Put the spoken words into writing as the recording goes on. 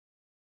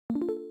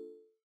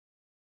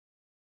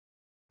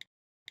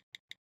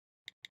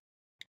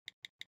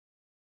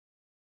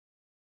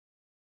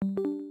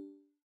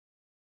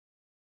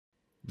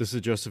This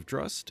is Joseph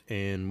Drust,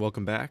 and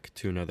welcome back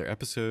to another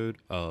episode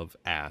of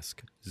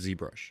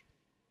AskZBrush.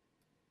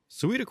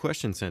 So we had a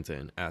question sent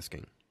in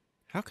asking,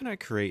 how can I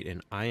create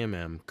an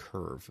IMM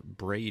Curve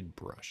Braid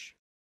Brush?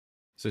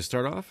 So to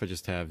start off, I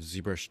just have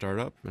ZBrush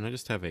Startup, and I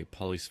just have a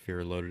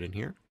polysphere loaded in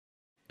here.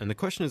 And the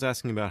question is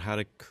asking about how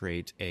to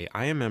create a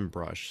IMM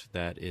brush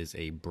that is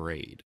a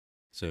braid.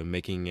 So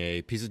making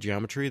a piece of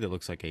geometry that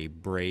looks like a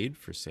braid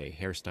for, say,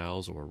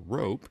 hairstyles or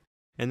rope,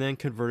 and then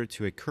convert it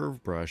to a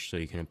curve brush so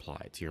you can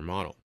apply it to your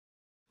model.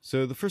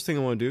 So the first thing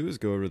I want to do is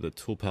go over to the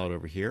tool palette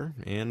over here,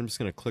 and I'm just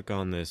going to click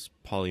on this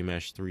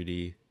Polymesh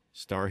 3D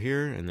star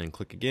here, and then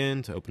click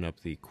again to open up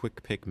the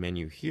quick pick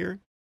menu here.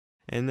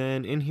 And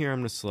then in here I'm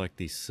going to select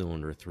the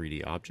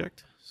Cylinder3D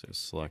object, so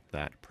select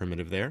that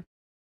primitive there. I'm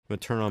going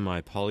to turn on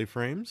my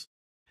polyframes,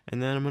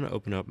 and then I'm going to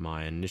open up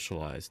my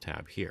Initialize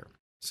tab here.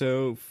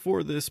 So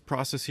for this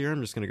process here, I'm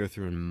just going to go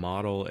through and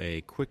model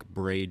a quick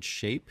braid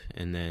shape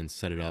and then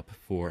set it up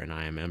for an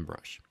IMM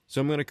brush. So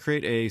I'm going to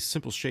create a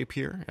simple shape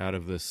here out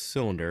of this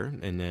cylinder,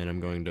 and then I'm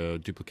going to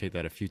duplicate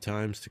that a few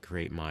times to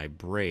create my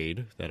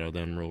braid that I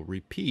then will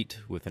repeat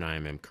with an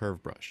IMM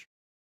curve brush.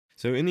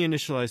 So in the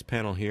Initialize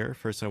panel here,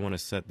 first I want to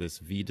set this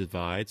V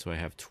divide, so I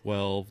have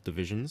 12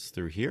 divisions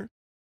through here.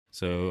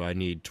 So I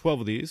need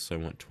 12 of these, so I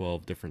want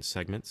 12 different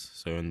segments.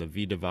 So in the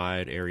V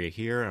divide area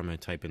here, I'm going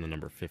to type in the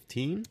number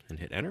 15 and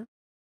hit enter.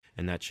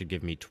 And that should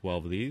give me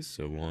 12 of these.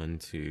 So 1,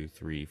 2,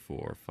 3,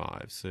 4,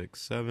 5,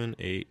 6, 7,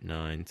 8,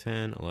 9,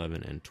 10,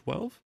 11, and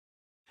 12.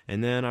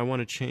 And then I want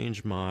to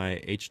change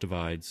my H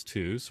divides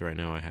too. So right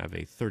now I have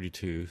a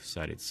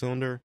 32-sided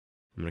cylinder.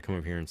 I'm going to come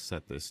over here and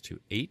set this to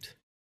 8.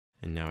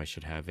 And now I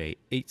should have a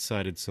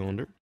 8-sided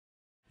cylinder.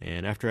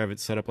 And after I have it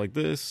set up like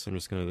this, I'm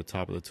just going to the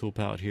top of the tool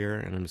palette here,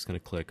 and I'm just going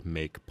to click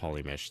Make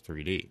Polymesh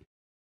 3D.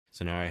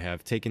 So now I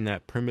have taken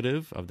that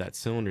primitive of that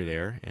cylinder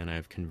there, and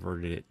I've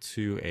converted it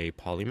to a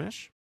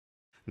polymesh.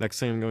 Next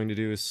thing I'm going to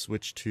do is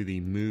switch to the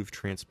Move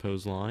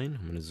Transpose line.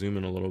 I'm going to zoom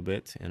in a little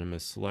bit, and I'm going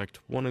to select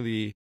one of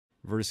the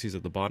vertices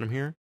at the bottom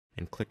here,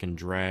 and click and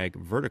drag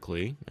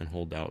vertically, and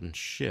hold down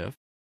Shift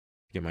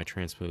to get my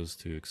transpose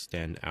to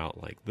extend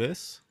out like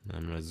this. And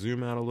I'm going to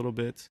zoom out a little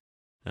bit.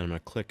 And I'm going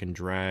to click and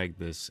drag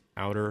this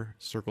outer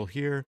circle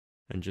here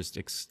and just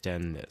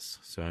extend this.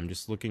 So I'm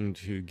just looking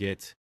to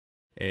get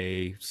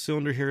a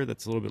cylinder here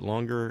that's a little bit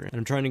longer, and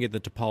I'm trying to get the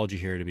topology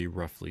here to be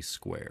roughly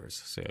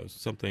squares. So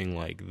something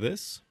like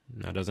this.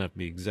 Now it doesn't have to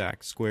be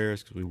exact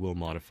squares because we will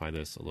modify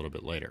this a little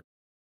bit later.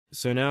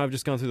 So now I've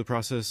just gone through the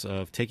process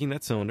of taking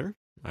that cylinder.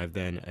 I've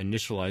then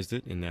initialized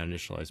it in that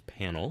Initialize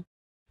panel,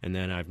 and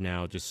then I've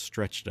now just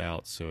stretched it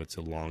out so it's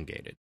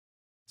elongated.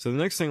 So the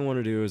next thing I want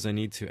to do is I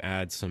need to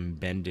add some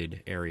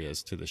bended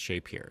areas to the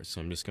shape here. So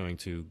I'm just going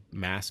to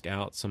mask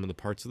out some of the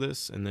parts of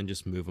this and then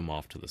just move them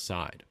off to the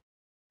side.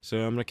 So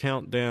I'm going to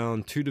count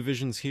down 2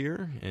 divisions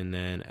here, and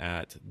then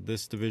at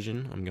this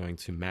division I'm going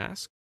to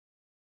mask.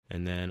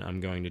 And then I'm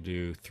going to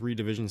do 3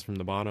 divisions from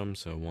the bottom,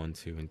 so 1,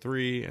 2, and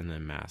 3, and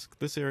then mask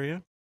this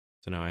area.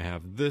 So now I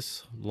have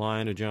this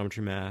line of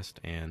geometry masked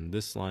and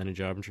this line of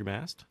geometry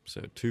masked.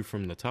 So 2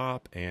 from the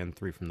top and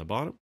 3 from the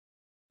bottom.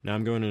 Now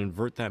I'm going to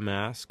invert that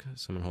mask,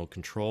 so I'm going to hold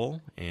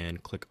Control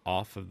and click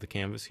off of the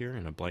canvas here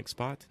in a blank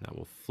spot. That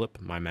will flip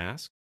my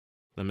mask.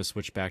 Then I'm going to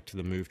switch back to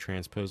the Move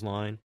Transpose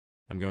line.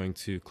 I'm going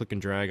to click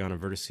and drag on a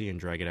vertice and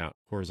drag it out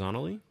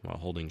horizontally while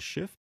holding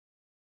Shift.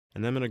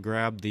 And then I'm going to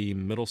grab the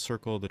middle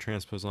circle of the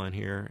transpose line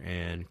here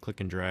and click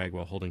and drag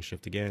while holding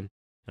Shift again.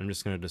 I'm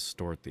just going to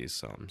distort these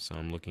some. So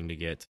I'm looking to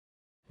get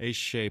a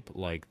shape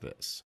like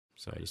this.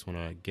 So I just want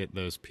to get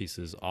those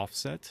pieces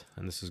offset,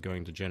 and this is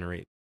going to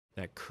generate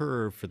that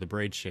curve for the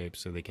braid shape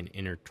so they can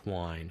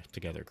intertwine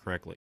together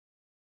correctly.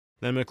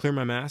 Then I'm going to clear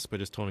my mask by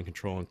just holding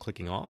Control and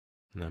clicking off.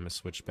 And then I'm going to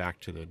switch back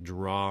to the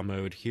draw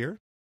mode here.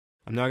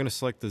 I'm now going to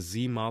select the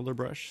Z modeler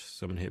brush.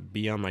 So I'm going to hit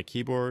B on my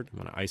keyboard. I'm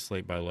going to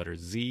isolate by letter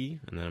Z,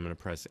 and then I'm going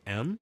to press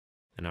M.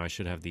 And now I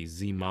should have the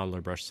Z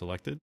modeler brush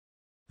selected.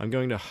 I'm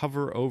going to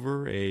hover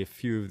over a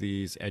few of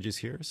these edges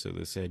here. So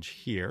this edge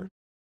here.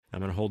 I'm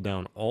going to hold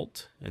down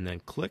Alt and then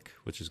click,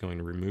 which is going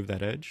to remove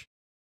that edge.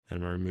 And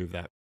I'm going to remove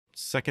that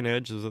second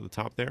edge is at the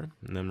top there,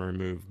 and then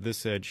remove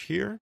this edge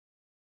here,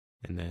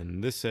 and then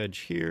this edge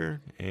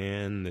here,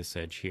 and this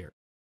edge here.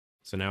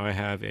 So now I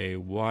have a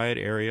wide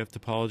area of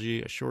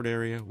topology, a short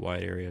area,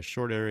 wide area,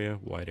 short area,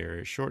 wide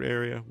area, short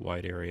area,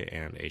 wide area,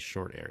 and a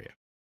short area.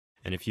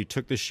 And if you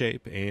took the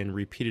shape and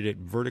repeated it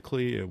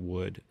vertically, it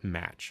would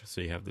match.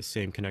 So you have the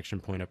same connection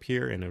point up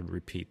here, and it would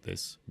repeat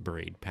this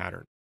braid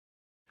pattern.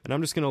 And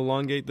I'm just going to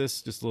elongate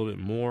this just a little bit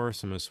more.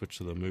 So I'm going to switch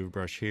to the Move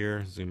brush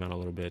here, zoom out a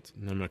little bit.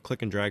 And then I'm going to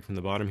click and drag from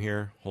the bottom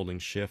here, holding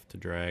Shift to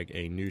drag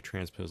a new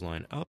transpose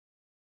line up.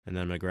 And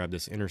then I'm going to grab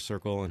this inner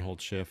circle and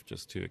hold Shift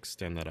just to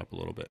extend that up a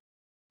little bit.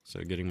 So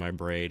getting my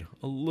braid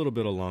a little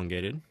bit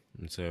elongated.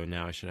 And so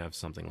now I should have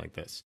something like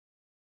this.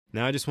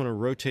 Now I just want to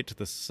rotate to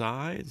the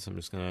side. So I'm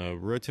just going to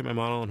rotate my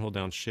model and hold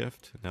down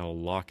Shift. Now I'll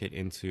lock it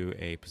into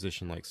a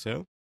position like so.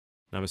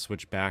 Now I'm going to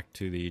switch back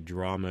to the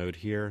draw mode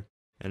here.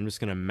 And I'm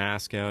just going to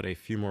mask out a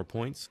few more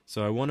points.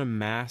 So I want to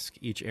mask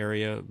each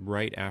area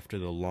right after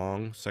the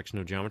long section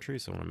of geometry.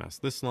 So I want to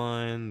mask this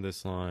line,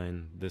 this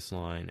line, this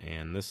line,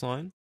 and this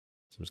line.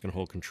 So I'm just going to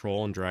hold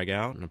Control and drag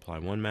out and apply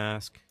one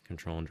mask,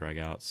 Control and drag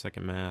out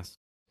second mask,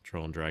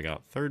 Control and drag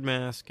out third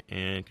mask,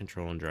 and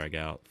Control and drag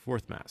out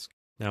fourth mask.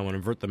 Now I want to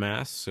invert the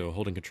mask, so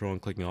holding Control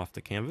and clicking off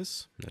the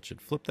canvas. That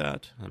should flip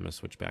that. I'm going to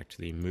switch back to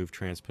the Move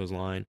Transpose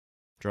line.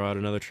 Draw out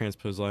another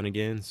transpose line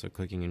again, so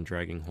clicking and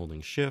dragging,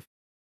 holding Shift.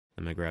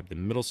 I'm going to grab the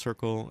middle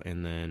circle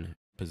and then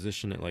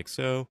position it like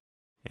so.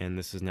 And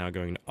this is now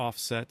going to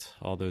offset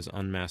all those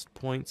unmasked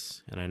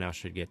points, and I now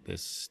should get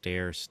this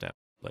stair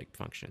step-like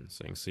function.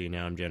 So you can see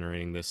now I'm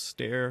generating this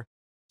stair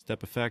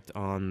step effect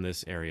on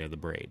this area of the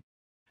braid.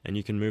 And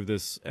you can move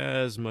this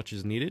as much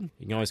as needed.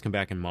 You can always come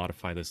back and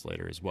modify this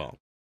later as well.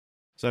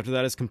 So after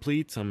that is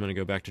complete, I'm going to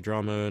go back to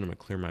draw mode. I'm going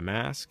to clear my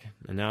mask.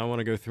 And now I want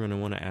to go through and I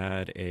want to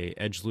add a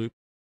edge loop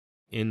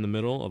in the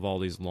middle of all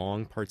these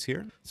long parts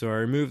here. So I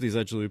removed these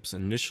edge loops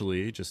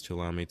initially just to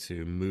allow me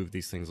to move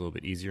these things a little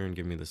bit easier and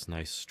give me this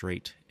nice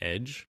straight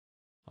edge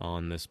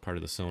on this part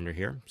of the cylinder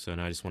here. So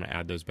now I just want to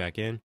add those back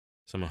in.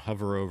 So I'm going to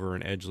hover over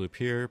an edge loop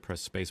here,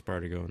 press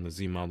spacebar to go in the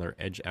ZModeler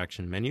Edge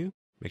Action menu.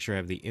 Make sure I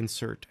have the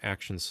Insert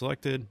action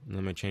selected, and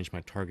I'm going to change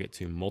my target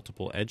to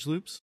Multiple Edge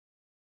Loops.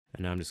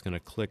 And now I'm just going to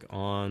click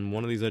on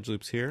one of these edge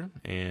loops here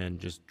and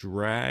just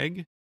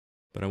drag,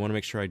 but I want to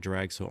make sure I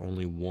drag so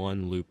only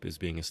one loop is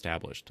being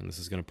established. And this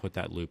is going to put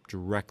that loop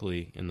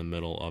directly in the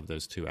middle of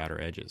those two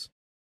outer edges.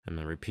 I'm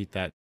going to repeat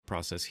that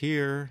process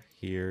here,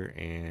 here,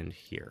 and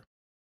here.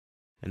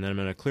 And then I'm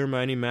going to clear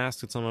any mask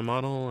that's on my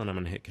model, and I'm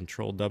going to hit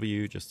Control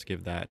W just to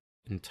give that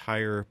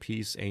entire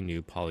piece a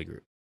new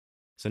polygroup.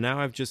 So now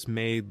I've just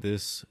made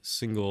this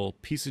single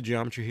piece of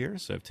geometry here.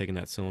 So I've taken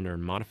that cylinder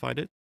and modified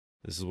it.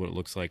 This is what it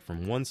looks like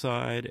from one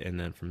side, and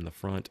then from the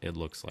front, it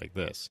looks like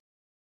this.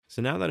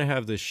 So now that I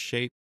have this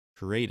shape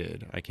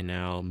created, I can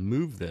now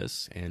move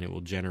this, and it will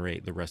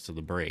generate the rest of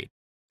the braid.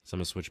 So I'm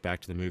going to switch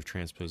back to the Move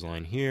Transpose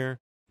line here.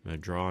 I'm going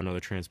to draw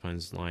another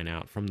transpose line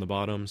out from the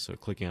bottom. So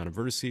clicking on a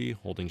vertice,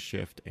 holding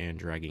Shift, and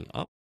dragging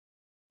up.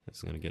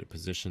 That's going to get it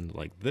positioned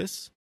like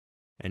this.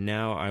 And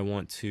now I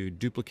want to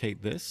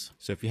duplicate this.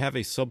 So if you have a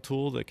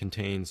subtool that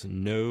contains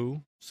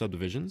no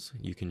subdivisions,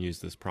 you can use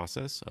this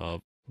process of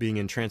being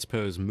in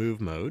transpose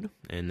move mode,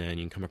 and then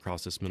you can come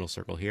across this middle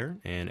circle here.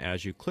 And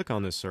as you click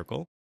on this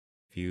circle,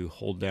 if you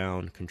hold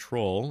down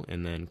Control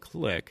and then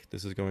click,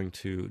 this is going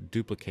to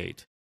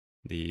duplicate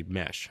the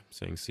mesh.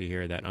 So you can see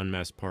here that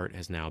unmasked part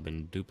has now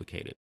been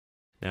duplicated.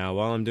 Now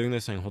while I'm doing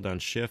this, I can hold down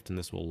Shift and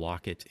this will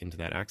lock it into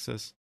that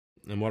axis.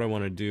 And what I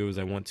want to do is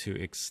I want to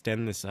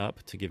extend this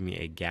up to give me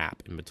a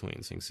gap in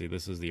between. So you can see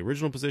this is the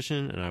original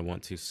position, and I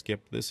want to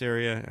skip this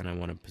area, and I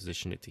want to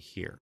position it to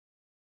here.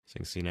 So you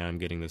can see now I'm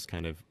getting this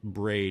kind of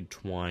braid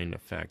twine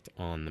effect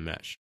on the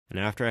mesh. And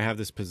after I have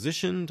this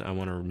positioned, I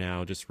want to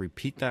now just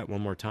repeat that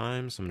one more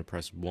time. So I'm going to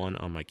press 1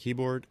 on my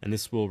keyboard, and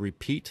this will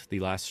repeat the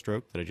last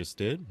stroke that I just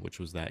did, which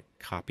was that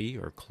copy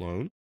or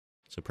clone.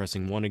 So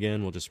pressing 1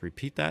 again will just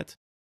repeat that.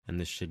 And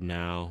this should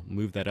now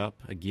move that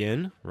up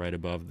again right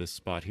above this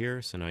spot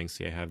here. So now you can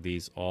see I have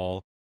these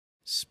all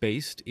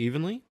spaced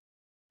evenly.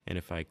 And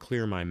if I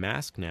clear my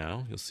mask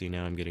now, you'll see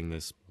now I'm getting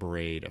this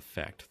braid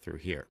effect through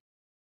here.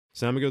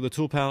 So I'm going to go to the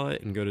tool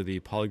palette and go to the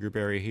polygroup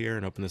area here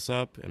and open this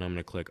up. And I'm going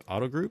to click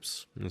Auto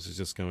Groups. And this is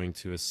just going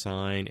to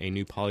assign a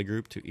new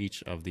polygroup to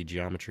each of the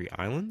geometry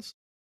islands.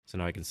 So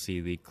now I can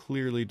see the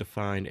clearly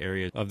defined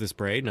area of this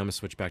braid. And I'm going to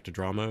switch back to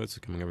draw mode.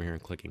 So coming over here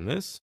and clicking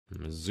this. I'm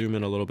going to zoom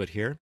in a little bit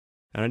here.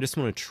 And I just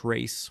want to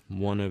trace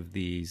one of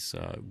these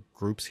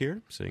groups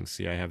here. So you can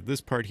see I have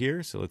this part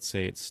here. So let's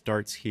say it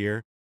starts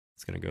here.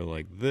 It's going to go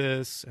like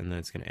this, and then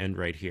it's going to end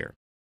right here.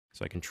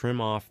 So I can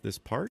trim off this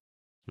part.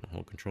 I'm going to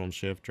hold Control and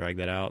Shift, drag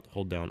that out,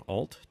 hold down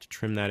Alt to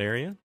trim that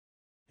area.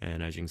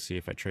 And as you can see,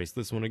 if I trace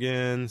this one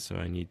again, so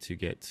I need to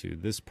get to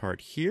this part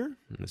here.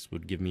 And this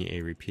would give me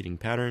a repeating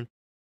pattern.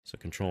 So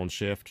Control and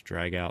Shift,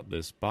 drag out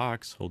this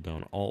box, hold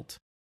down Alt,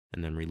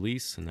 and then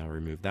release, and now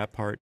remove that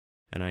part.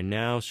 And I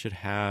now should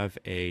have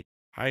a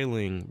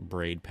tiling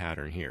braid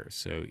pattern here.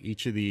 So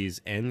each of these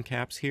end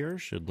caps here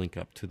should link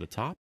up to the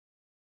top.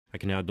 I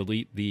can now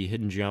delete the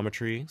hidden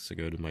geometry. So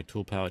go to my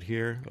tool palette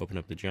here, open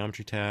up the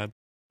geometry tab,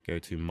 go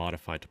to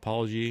modify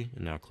topology,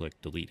 and now click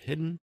delete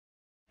hidden.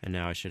 And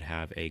now I should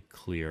have a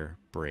clear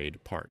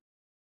braid part.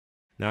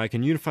 Now I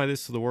can unify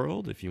this to the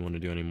world if you want to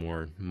do any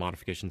more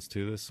modifications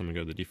to this. So I'm going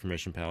to go to the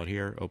deformation palette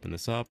here, open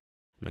this up.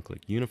 I'm going to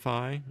click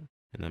unify, and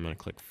then I'm going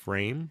to click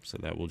frame. So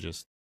that will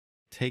just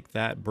take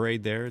that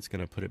braid there, it's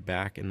going to put it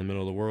back in the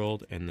middle of the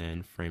world and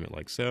then frame it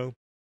like so.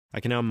 I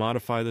can now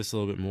modify this a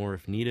little bit more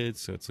if needed,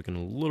 so it's looking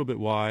a little bit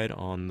wide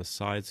on the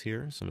sides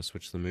here. So I'm going to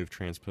switch to the Move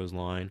Transpose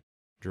line,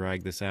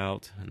 drag this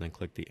out, and then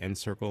click the end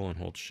circle and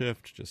hold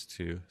Shift just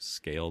to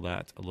scale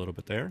that a little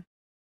bit there.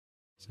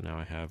 So now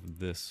I have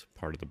this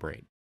part of the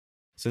braid.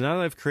 So now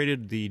that I've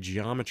created the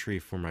geometry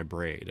for my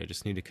braid, I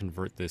just need to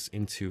convert this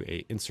into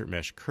a Insert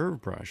Mesh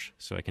Curve Brush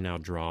so I can now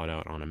draw it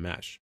out on a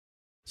mesh.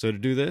 So to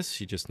do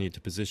this, you just need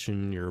to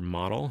position your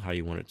model how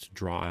you want it to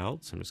draw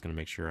out. So I'm just going to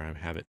make sure I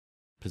have it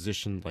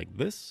positioned like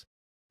this.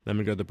 Then I'm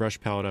going to go to the brush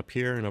palette up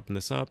here and open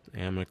this up,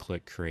 and I'm going to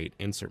click Create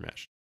Insert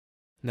Mesh.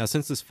 Now,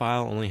 since this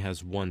file only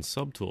has one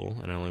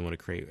subtool, and I only want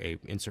to create a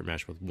insert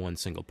mesh with one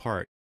single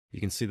part, you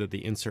can see that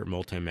the Insert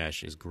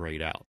Multi-Mesh is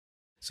grayed out.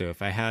 So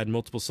if I had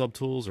multiple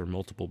subtools or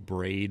multiple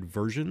braid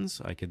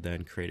versions, I could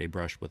then create a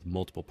brush with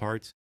multiple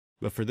parts.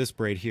 But for this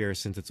braid here,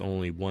 since it's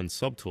only one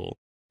subtool,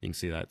 you can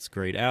see that's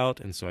grayed out,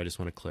 and so I just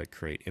want to click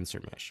Create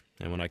Insert Mesh.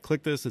 And when I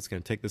click this, it's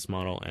going to take this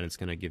model, and it's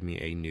going to give me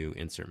a new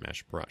Insert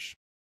Mesh brush.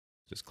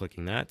 Just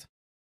clicking that.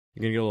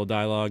 You're going to get a little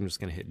dialog. I'm just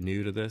going to hit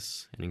New to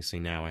this, and you can see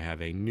now I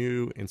have a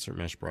new Insert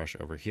Mesh brush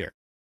over here.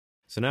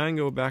 So now I can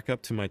go back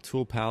up to my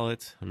tool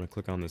palette. I'm going to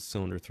click on the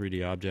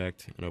Cylinder3D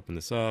object and open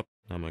this up.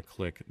 I'm going to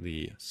click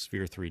the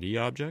Sphere 3D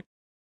object.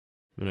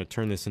 I'm going to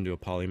turn this into a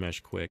poly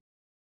mesh quick.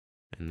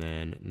 And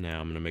then now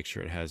I'm going to make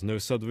sure it has no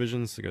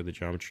subdivisions. So go to the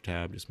Geometry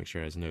tab, just make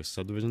sure it has no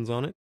subdivisions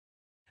on it.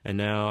 And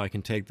now I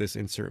can take this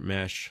Insert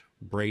Mesh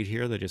braid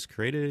here that I just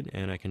created,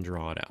 and I can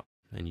draw it out.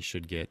 And you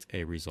should get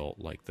a result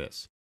like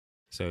this.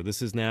 So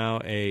this is now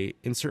a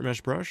Insert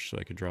Mesh brush, so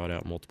I could draw it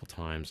out multiple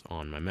times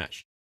on my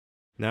mesh.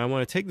 Now I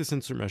want to take this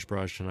Insert Mesh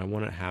brush and I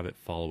want to have it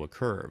follow a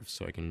curve,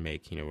 so I can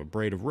make, a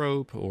braid of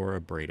rope or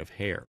a braid of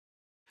hair.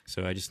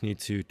 So I just need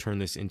to turn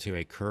this into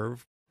a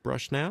curve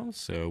brush now.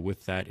 So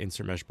with that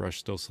Insert Mesh brush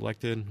still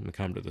selected, I'm going to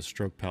come to the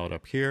stroke palette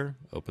up here,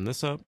 open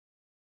this up.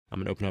 I'm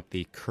going to open up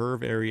the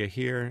curve area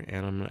here,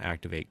 and I'm going to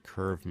activate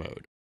curve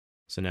mode.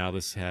 So now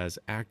this has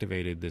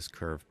activated this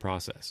curve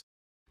process.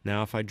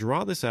 Now if I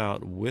draw this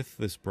out with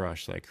this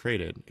brush that I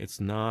created, it's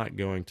not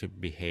going to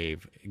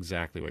behave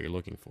exactly what you're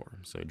looking for.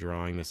 So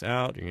drawing this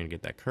out, you're going to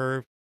get that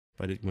curve,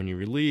 but when you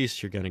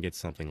release, you're going to get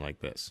something like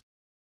this.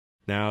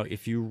 Now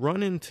if you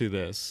run into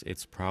this,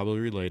 it's probably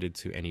related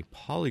to any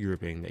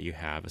polygrouping that you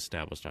have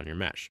established on your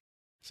mesh.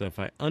 So if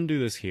I undo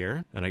this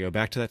here, and I go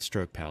back to that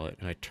stroke palette,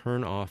 and I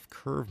turn off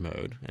curve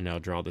mode, and now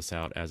draw this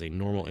out as a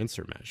normal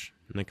insert mesh,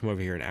 and then come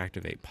over here and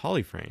activate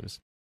polyframes,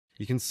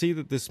 you can see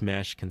that this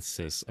mesh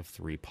consists of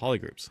 3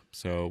 polygroups.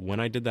 So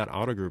when I did that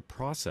auto group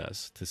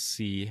process to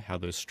see how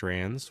those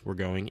strands were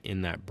going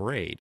in that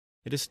braid,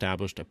 it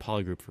established a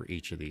polygroup for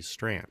each of these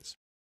strands.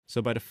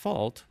 So by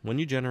default, when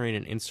you generate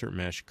an insert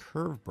mesh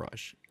curve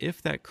brush,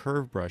 if that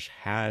curve brush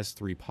has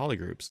 3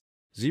 polygroups,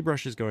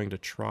 ZBrush is going to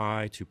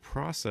try to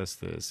process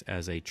this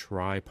as a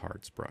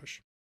tri-parts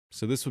brush.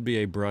 So this would be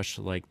a brush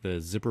like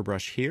the zipper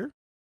brush here.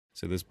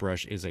 So this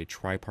brush is a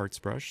tri-parts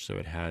brush, so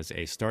it has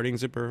a starting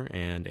zipper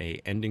and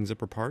a ending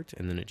zipper part,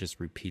 and then it just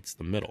repeats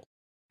the middle.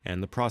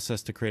 And the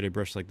process to create a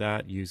brush like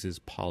that uses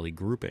poly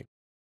grouping.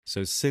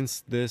 So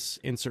since this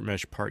insert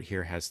mesh part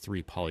here has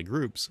 3 poly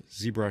groups,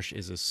 ZBrush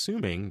is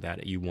assuming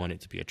that you want it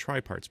to be a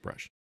tri-parts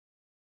brush.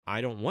 I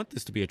don't want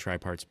this to be a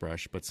tri-parts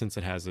brush, but since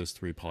it has those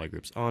 3 poly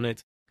groups on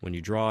it, when you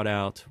draw it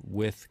out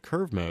with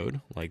curve mode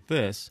like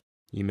this,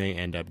 you may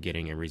end up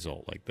getting a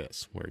result like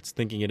this, where it's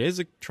thinking it is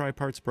a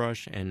tri-parts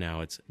brush, and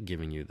now it's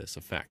giving you this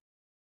effect.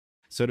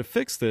 So to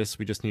fix this,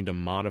 we just need to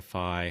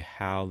modify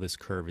how this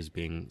curve is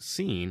being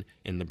seen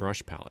in the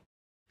brush palette.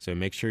 So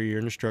make sure you're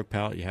in the stroke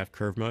palette, you have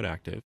curve mode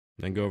active,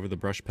 then go over the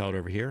brush palette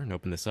over here and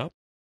open this up.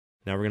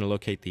 Now we're going to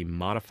locate the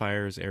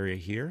modifiers area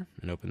here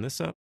and open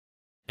this up.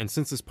 And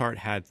since this part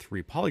had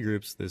 3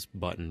 polygroups, this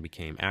button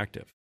became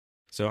active.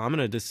 So I'm going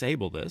to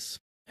disable this,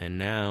 and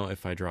now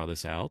if I draw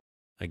this out,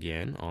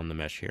 again, on the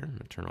mesh here, I'm going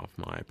to turn off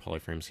my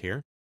polyframes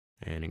here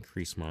and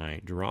increase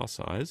my draw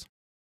size.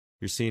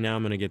 You're seeing now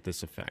I'm going to get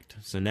this effect.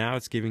 So now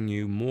it's giving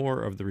you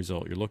more of the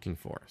result you're looking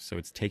for. So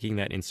it's taking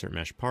that insert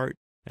mesh part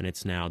and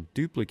it's now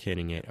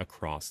duplicating it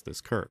across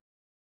this curve.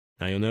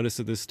 Now you'll notice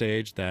at this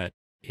stage that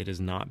it has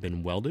not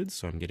been welded,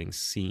 so I'm getting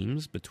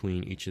seams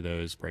between each of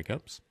those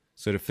breakups.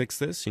 So to fix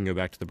this, you can go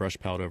back to the brush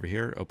palette over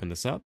here, open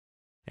this up,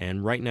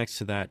 and right next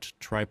to that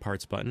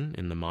tri-parts button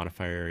in the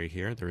modifier area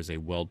here, there is a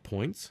weld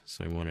points,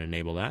 so you want to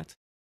enable that.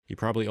 You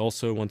probably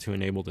also want to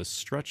enable the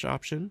stretch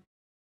option.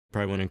 You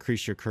probably want to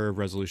increase your curve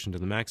resolution to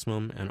the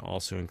maximum and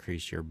also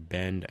increase your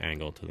bend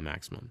angle to the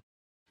maximum.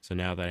 So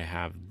now that I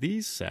have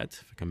these set,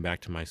 if I come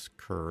back to my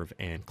curve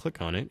and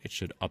click on it, it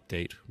should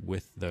update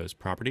with those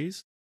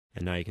properties.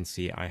 And now you can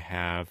see I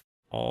have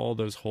all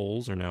those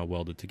holes are now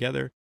welded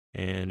together.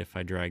 And if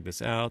I drag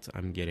this out,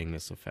 I'm getting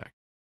this effect.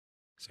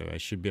 So I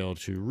should be able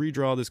to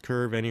redraw this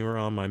curve anywhere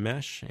on my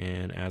mesh,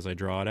 and as I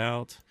draw it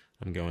out,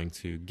 I'm going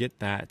to get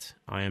that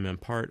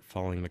IMM part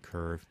following the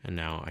curve, and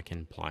now I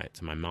can apply it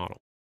to my model.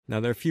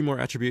 Now there are a few more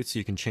attributes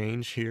you can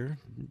change here,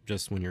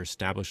 just when you're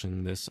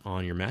establishing this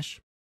on your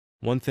mesh.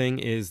 One thing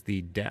is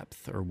the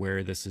depth, or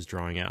where this is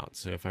drawing out.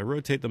 So if I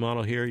rotate the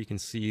model here, you can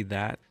see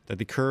that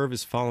the curve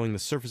is following the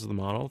surface of the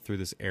model through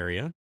this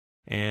area,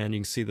 and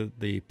you can see that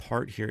the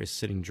part here is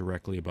sitting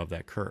directly above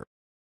that curve.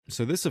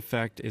 So this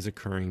effect is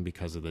occurring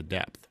because of the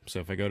depth. So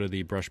if I go to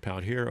the brush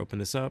palette here, open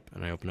this up,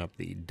 and I open up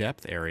the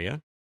depth area,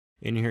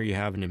 in here you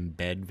have an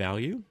embed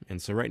value, and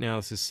so right now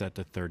this is set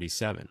to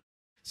 37.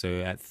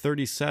 So at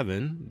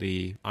 37,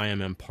 the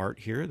IMM part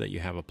here that you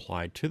have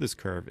applied to this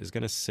curve is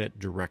going to sit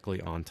directly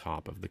on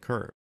top of the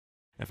curve.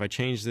 If I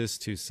change this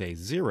to say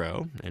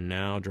 0, and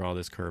now draw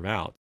this curve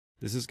out,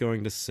 this is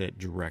going to sit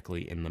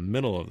directly in the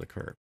middle of the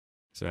curve.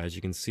 So as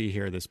you can see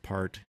here, this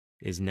part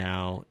is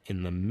now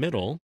in the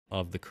middle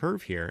of the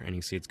curve here, and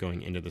you see it's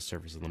going into the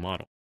surface of the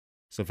model.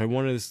 So if I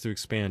wanted this to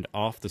expand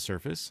off the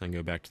surface, I can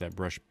go back to that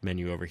brush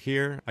menu over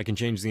here. I can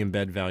change the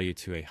embed value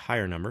to a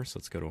higher number, so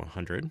let's go to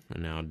 100,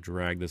 and now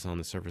drag this on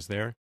the surface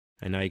there.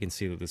 And now you can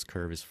see that this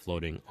curve is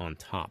floating on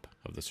top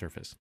of the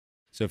surface.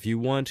 So if you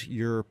want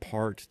your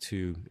part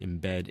to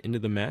embed into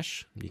the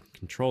mesh, you can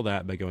control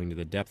that by going to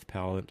the depth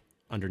palette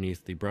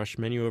underneath the brush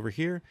menu over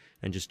here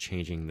and just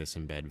changing this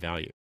embed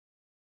value.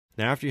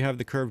 Now after you have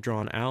the curve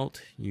drawn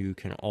out, you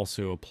can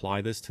also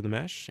apply this to the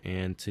mesh,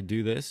 and to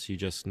do this you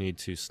just need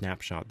to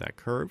snapshot that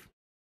curve.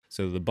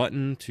 So the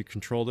button to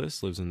control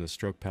this lives in the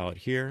stroke palette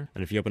here,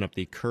 and if you open up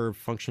the curve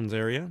functions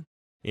area,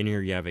 in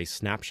here you have a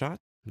snapshot.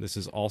 This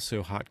is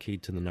also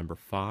hotkeyed to the number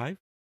 5.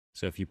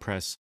 So if you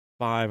press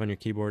 5 on your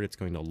keyboard, it's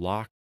going to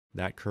lock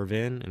that curve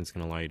in, and it's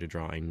going to allow you to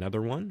draw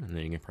another one, and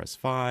then you can press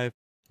 5,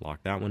 lock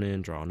that one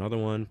in, draw another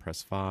one,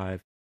 press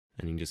 5,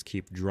 and you can just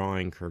keep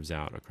drawing curves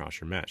out across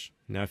your mesh.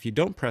 Now if you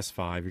don't press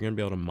 5, you're going to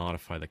be able to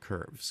modify the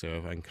curve. So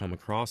if I can come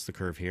across the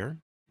curve here,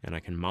 and I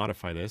can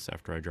modify this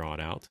after I draw it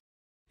out,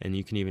 and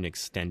you can even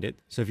extend it.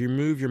 So if you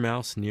move your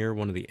mouse near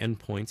one of the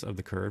endpoints of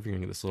the curve, you're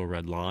going to get this little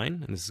red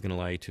line, and this is going to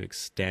allow you to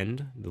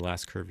extend the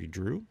last curve you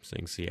drew. So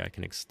you can see I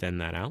can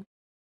extend that out.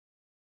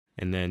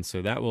 And then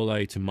so that will allow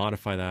you to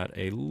modify that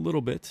a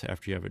little bit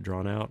after you have it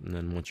drawn out, and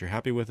then once you're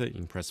happy with it, you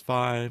can press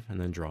 5 and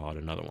then draw out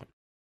another one.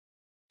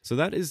 So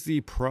that is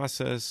the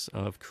process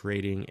of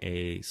creating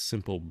a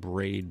simple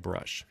braid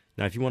brush.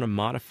 Now if you want to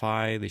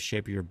modify the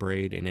shape of your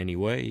braid in any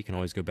way, you can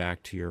always go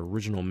back to your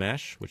original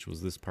mesh, which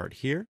was this part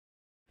here,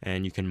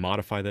 and you can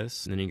modify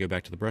this, and then you go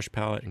back to the brush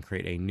palette and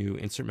create a new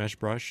insert mesh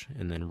brush,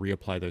 and then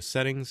reapply those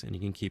settings, and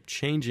you can keep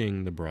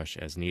changing the brush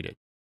as needed.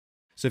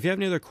 So if you have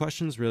any other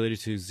questions related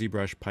to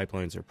ZBrush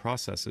pipelines or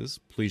processes,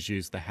 please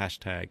use the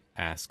hashtag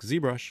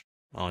AskZBrush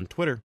on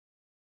Twitter.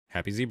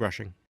 Happy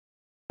ZBrushing!